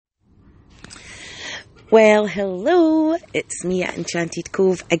Well, hello, it's me at Enchanted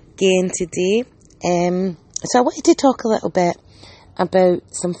Cove again today. So I wanted to talk a little bit about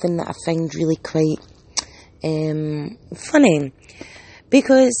something that I find really quite funny.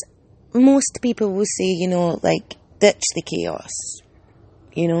 Because most people will say, ditch the chaos,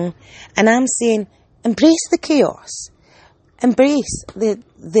 And I'm saying, embrace the chaos. Embrace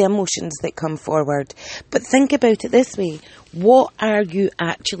the emotions that come forward. But think about it this way. What are you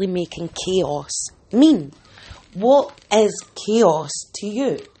actually making chaos mean? What is chaos to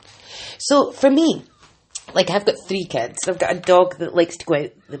you? So for me, I've got 3 kids. I've got a dog that likes to go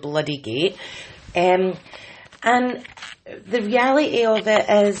out the bloody gate. And the reality of it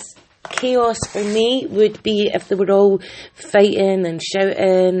is chaos for me would be if they were all fighting and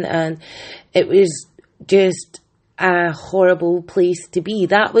shouting and it was just a horrible place to be.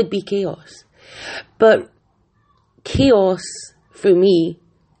 That would be chaos. But chaos for me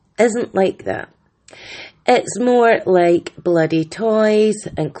isn't like that. It's more like bloody toys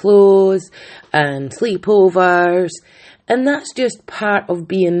and clothes and sleepovers, and that's just part of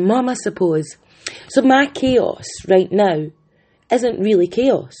being mum, I suppose. So my chaos right now isn't really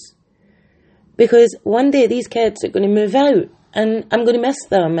chaos, because one day these kids are going to move out and I'm going to miss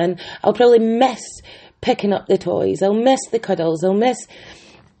them, and I'll probably miss picking up the toys, I'll miss the cuddles, I'll miss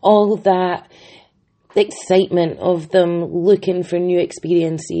all that excitement of them looking for new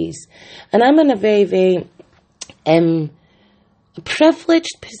experiences. And I'm in a very, very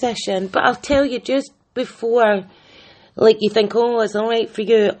privileged position. But I'll tell you, just before, you think, oh, it's all right for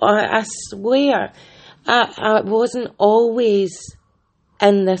you, I swear, I wasn't always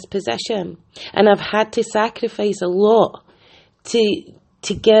in this position. And I've had to sacrifice a lot to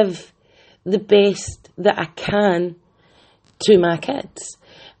give the best that I can to my kids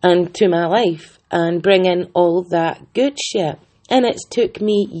and to my life and bring in all that good shit. And it's took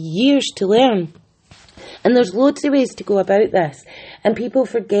me years to learn. And there's loads of ways to go about this. And people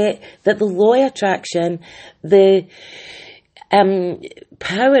forget that the law of attraction, the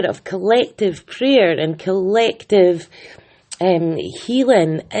power of collective prayer and collective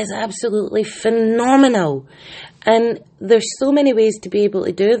healing is absolutely phenomenal. And there's so many ways to be able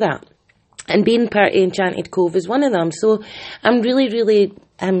to do that. And being part of Enchanted Cove is one of them. So I'm really, really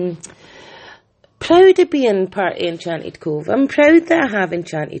proud of being part of Enchanted Cove. I'm proud that I have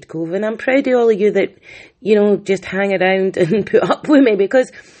Enchanted Cove, and I'm proud of all of you that, just hang around and put up with me,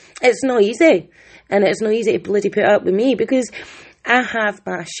 because it's not easy. And it's not easy to bloody put up with me, because I have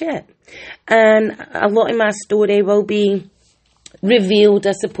my shit. And a lot of my story will be revealed,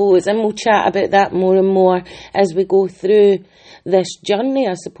 I suppose, and we'll chat about that more and more as we go through this journey,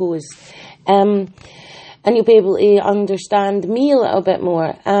 I suppose. And you'll be able to understand me a little bit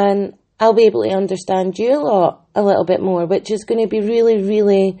more, and I'll be able to understand you a little bit more, which is going to be really,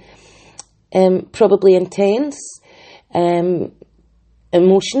 really probably intense,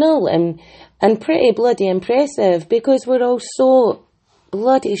 emotional, and pretty bloody impressive, because we're all so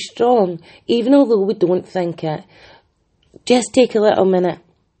bloody strong, even although we don't think it. Just take a little minute,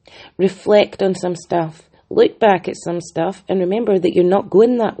 reflect on some stuff, look back at some stuff, and remember that you're not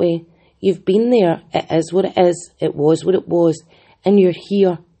going that way. You've been there. It is what it is. It was what it was. And you're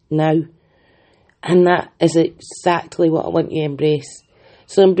here now. And that is exactly what I want you to embrace.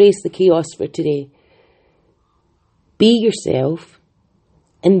 So embrace the chaos for today. Be yourself.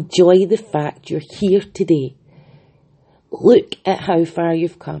 Enjoy the fact you're here today. Look at how far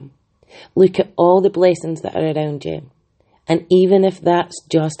you've come. Look at all the blessings that are around you. And even if that's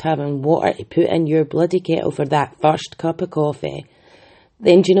just having water to put in your bloody kettle for that first cup of coffee,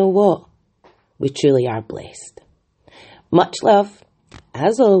 then do you know what? We truly are blessed. Much love.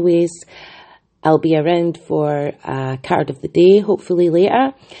 As always, I'll be around for a card of the day, hopefully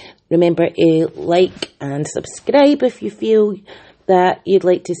later. Remember to like and subscribe if you feel that you'd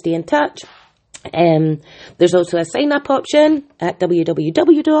like to stay in touch. There's also a sign-up option at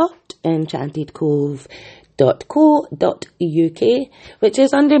www.enchantedcove.co.uk, which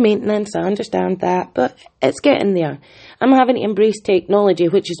is under maintenance. I understand that, but it's getting there. I'm having to embrace technology,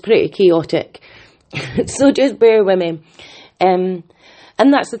 which is pretty chaotic. So just bear with me. And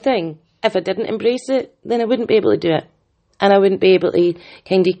that's the thing. If I didn't embrace it, then I wouldn't be able to do it. And I wouldn't be able to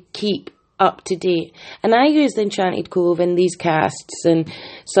kind of keep up to date. And I use the Enchanted Cove and these casts and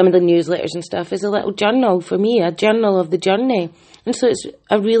some of the newsletters and stuff as a little journal for me, a journal of the journey. And so it's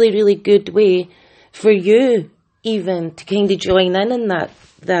a really, really good way for you even to kind of join in that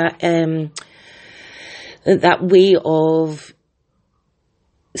way of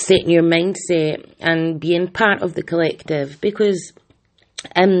setting your mindset and being part of the collective. Because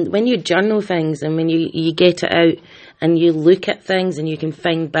when you journal things and when you get it out and you look at things and you can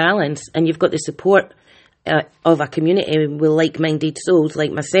find balance and you've got the support of a community with like-minded souls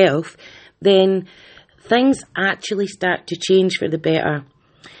like myself, then things actually start to change for the better.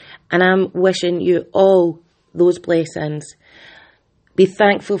 And I'm wishing you all those blessings. Be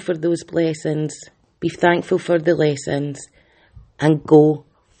thankful for those blessings. Be thankful for the lessons. And go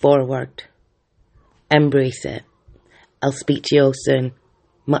forward. Embrace it. I'll speak to you all soon.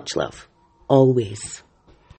 Much love. Always.